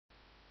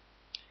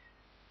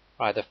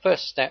Right, the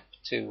first step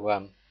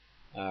to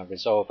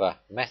resolve a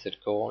method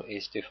call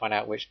is to find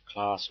out which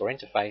class or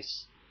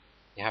interface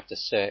you have to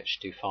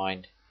search to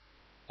find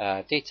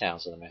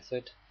details of the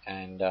method,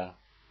 and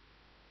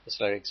this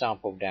little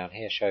example down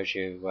here shows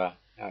you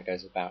how it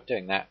goes about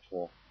doing that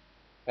for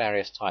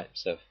various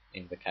types of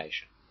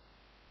invocation.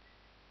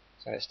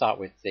 So let's start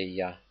with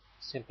the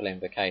simple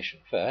invocation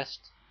first,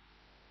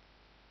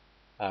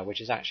 which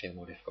is actually the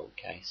more difficult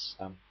case.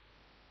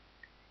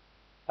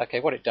 Okay,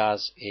 what it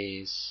does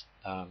is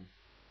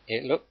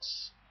it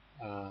looks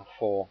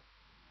for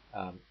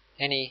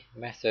any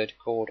method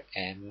called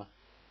M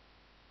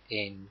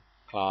in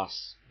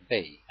class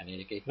B, and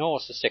it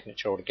ignores the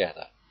signature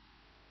altogether.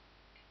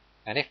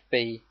 And if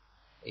B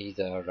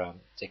either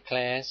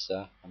declares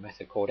a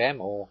method called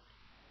M, or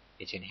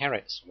it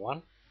inherits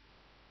one,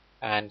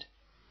 and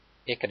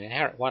it can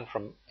inherit one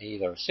from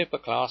either a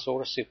superclass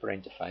or a super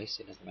interface,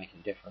 it doesn't make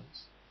any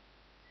difference,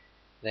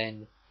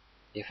 then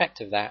the effect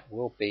of that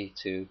will be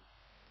to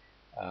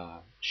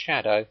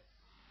shadow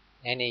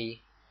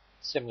any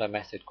similar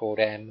method called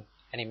M,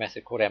 any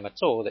method called M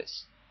at all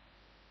that's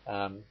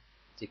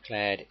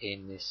declared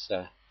in this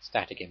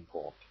static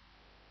import.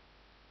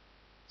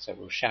 So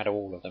we'll shadow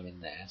all of them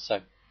in there.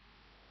 So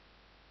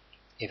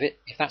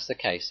if that's the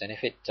case, then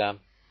if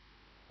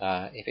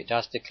it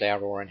does declare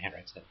or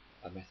inherit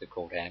a method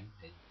called M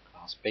in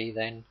class B,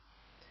 then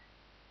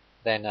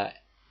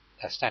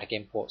static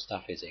import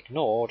stuff is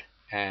ignored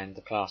and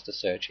the class to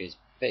search is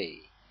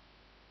B.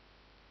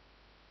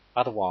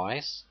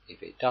 Otherwise,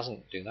 if it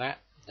doesn't do that,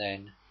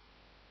 then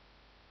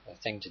the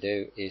thing to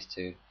do is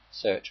to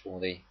search all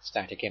the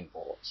static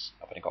imports.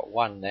 I've only got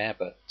one there,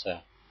 but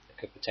there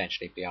could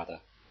potentially be other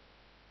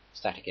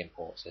static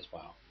imports as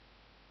well.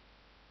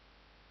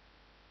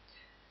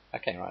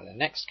 Okay, right, the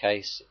next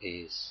case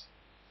is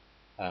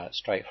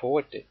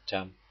straightforward. It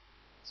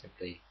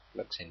simply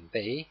looks in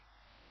B.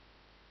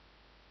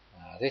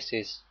 This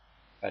is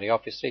very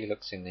obviously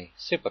looks in the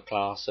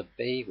superclass of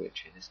B,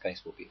 which in this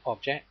case will be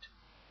object.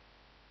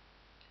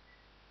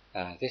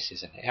 This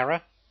is an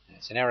error.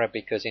 It's an error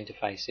because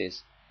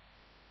interfaces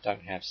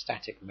don't have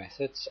static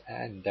methods,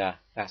 and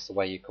that's the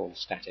way you call a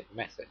static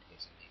method,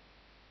 using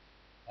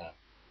the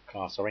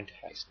class or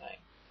interface name.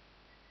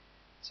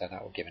 So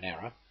that will give an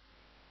error.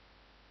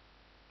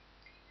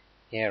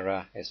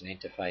 Here is an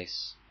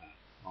interface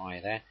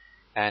I there,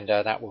 and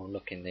that will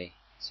look in the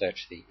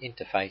search the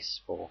interface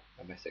for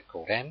a method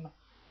called M,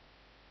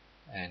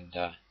 and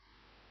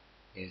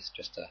is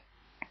just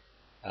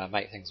to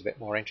make things a bit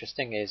more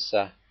interesting, is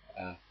a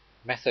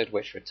method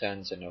which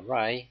returns an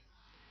array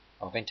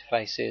of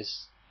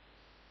interfaces,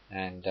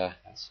 and that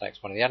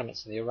selects one of the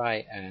elements in the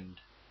array and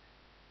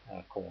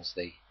calls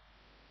the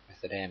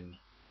method M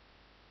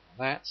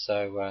on that,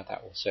 so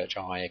that will search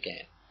I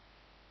again.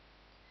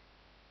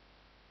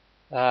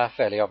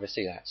 Fairly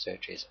obviously that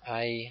searches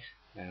A,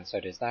 and so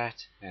does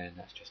that, and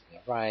that's just an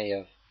array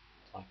of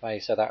type A,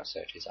 so that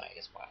searches A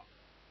as well.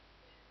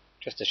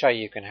 Just to show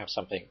you can have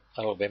something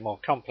a little bit more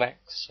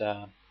complex,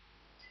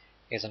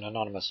 here's an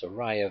anonymous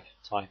array of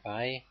type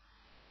A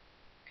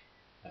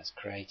that's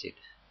created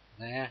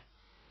there.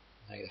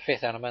 Take the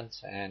fifth element,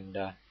 and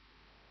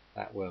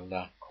that will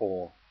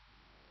call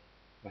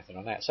method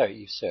on that, so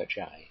you search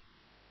A.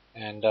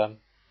 And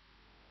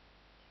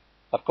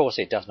of course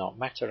it does not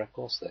matter, of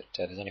course, that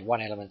there's only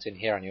one element in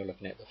here and you're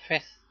looking at the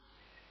fifth.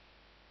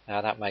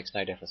 That makes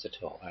no difference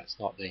at all. That's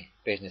not the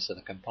business of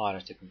the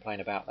compiler to complain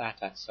about that.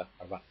 That's a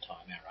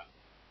runtime error.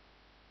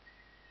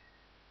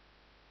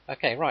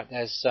 Okay, right,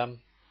 there's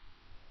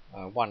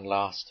one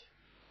last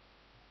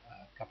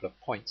couple of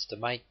points to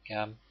make.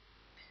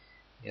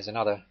 Here's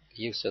another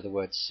use of the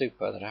word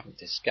super that I haven't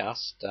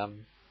discussed.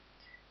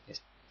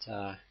 It's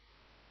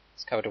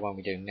covered when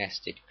we do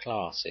nested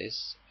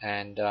classes,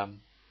 and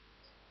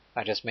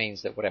that just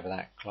means that whatever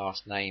that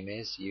class name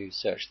is, you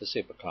search the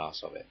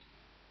superclass of it.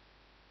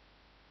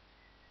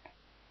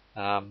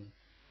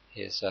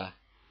 Here's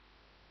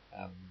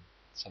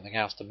something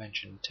else to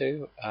mention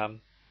too.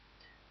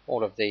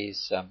 All of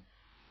these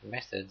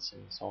methods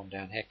and so on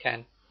down here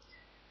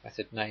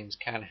method names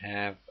can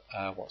have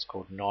what's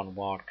called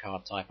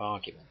non-wildcard type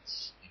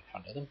arguments in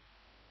front of them.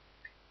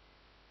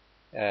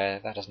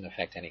 That doesn't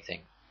affect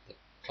anything. The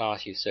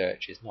class you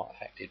search is not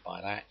affected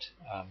by that.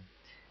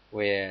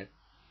 We'll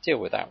deal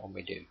with that when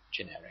we do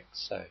generics,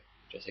 so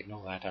just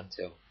ignore that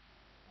until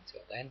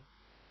then.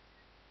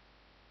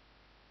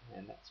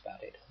 And that's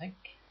about it, I think.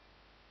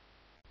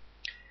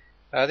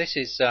 This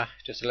is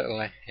just a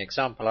little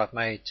example I've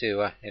made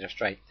to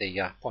illustrate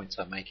the points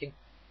I'm making.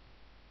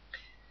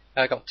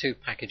 I've got two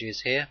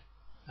packages here,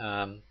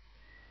 and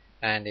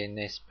in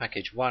this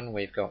package 1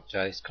 we've got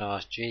this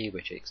class G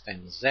which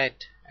extends Z,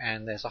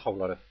 and there's a whole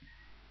lot of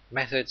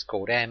methods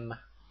called M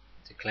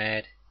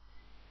declared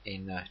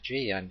in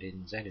G and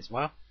in Z as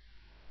well.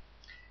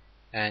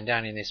 And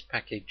down in this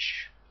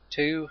package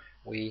 2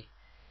 we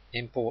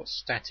import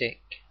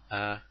static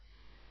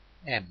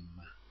M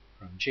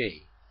from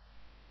G.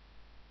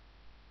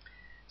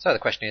 So the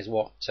question is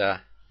what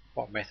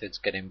methods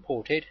get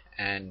imported,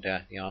 and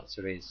the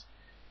answer is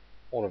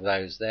all of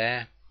those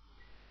there,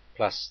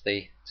 plus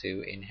the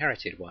two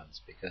inherited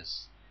ones,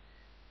 because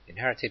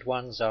inherited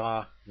ones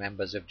are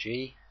members of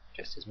G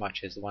just as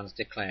much as the ones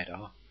declared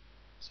are.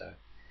 So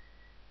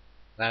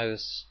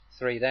those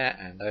three there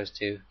and those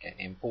two get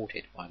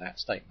imported by that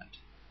statement.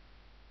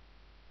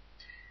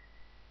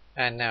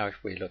 And now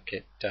if we look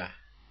at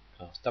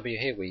class W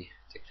here, we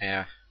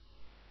declare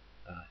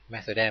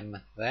method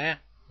M there,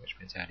 which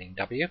means adding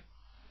W,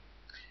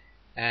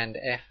 and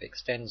F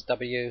extends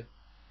W,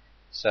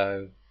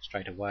 so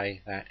straight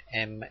away that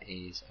M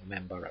is a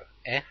member of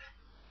F,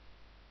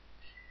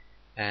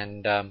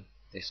 and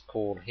this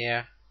call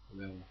here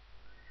will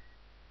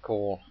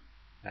call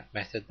that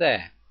method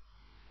there,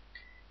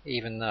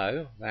 even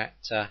though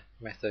that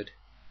method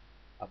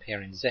up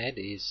here in Z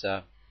is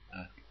a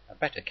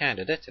better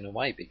candidate in a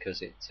way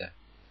because it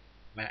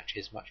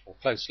matches much more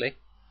closely.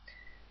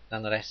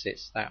 Nonetheless,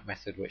 it's that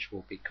method which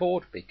will be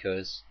called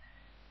because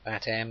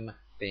that M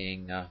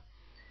being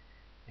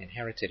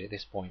inherited at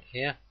this point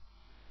here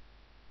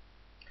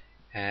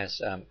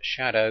has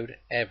shadowed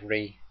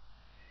every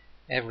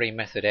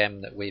method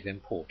M that we've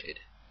imported.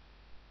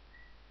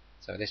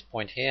 So at this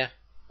point here,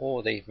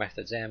 all the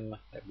methods M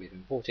that we've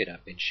imported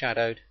have been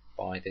shadowed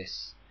by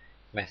this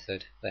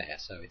method there,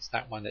 so it's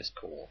that one that's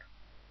called.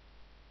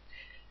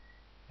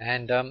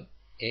 And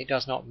it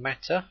does not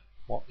matter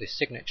what the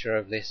signature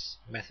of this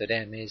method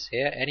M is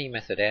here, any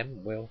method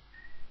M will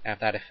have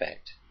that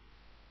effect.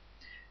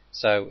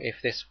 So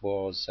if this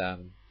was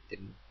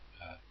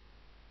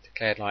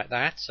declared like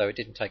that, so it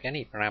didn't take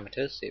any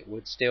parameters, it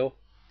would still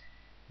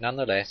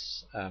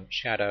nonetheless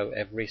shadow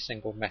every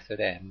single method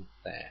M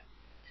there.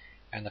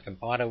 And the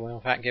compiler will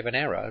in fact give an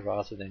error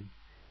rather than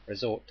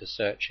resort to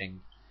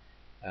searching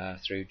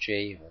through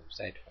G or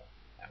Z for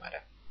that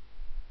matter.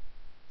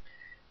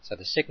 So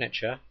the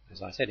signature,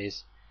 as I said,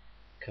 is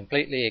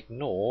completely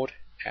ignored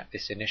at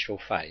this initial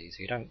phase.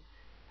 You don't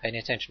pay any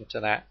attention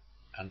to that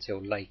until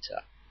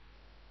later.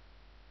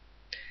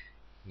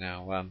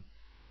 Now,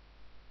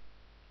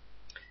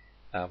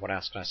 what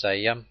else can I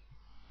say?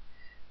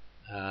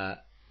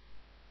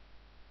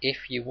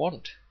 If you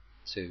want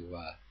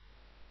to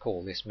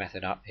call this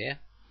method up here,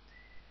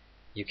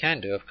 you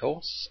can do, of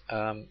course,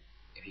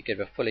 if you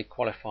give a fully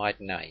qualified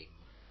name.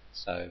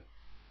 So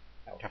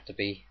that would have to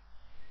be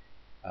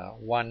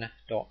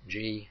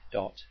 1.g.m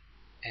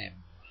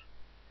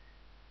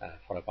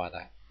followed by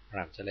that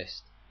parameter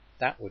list.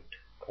 That would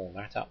call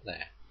that up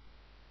there.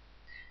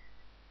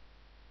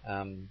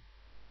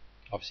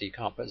 Obviously you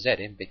can't put Z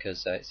in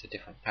because it's a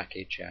different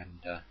package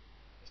and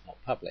it's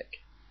not public,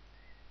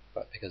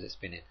 but because it's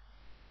been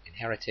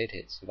inherited,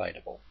 it's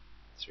available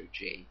through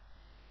G.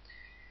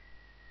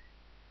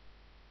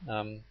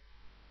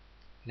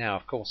 Now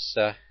of course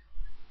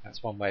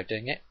that's one way of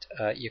doing it.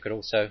 You could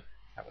also,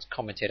 that was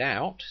commented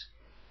out,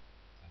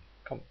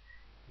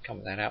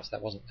 comment that out so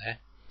that wasn't there,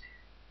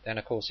 then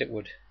of course it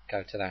would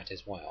go to that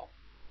as well.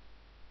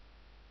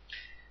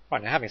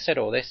 Right, now having said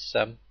all this,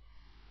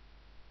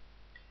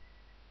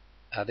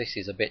 this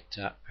is a bit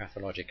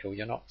pathological.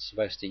 You're not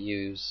supposed to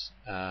use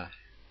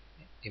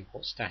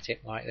import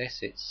static like this.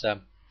 It's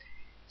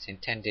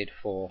intended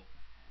for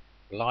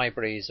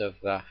libraries of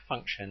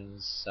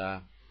functions,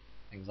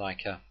 things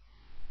like a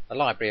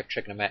library of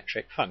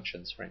trigonometric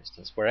functions, for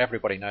instance, where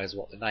everybody knows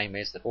what the name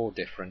is. They're all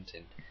different,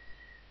 and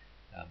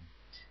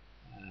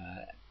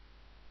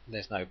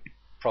there's no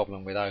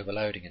problem with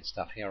overloading and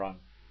stuff. Here I'm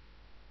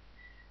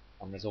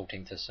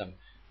resorting to something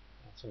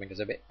that's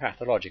a bit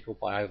pathological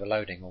by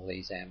overloading all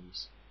these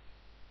M's.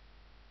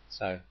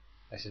 So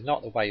this is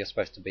not the way you're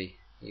supposed to be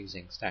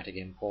using static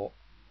import.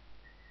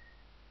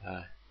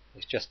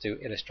 It's just to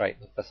illustrate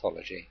the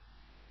pathology.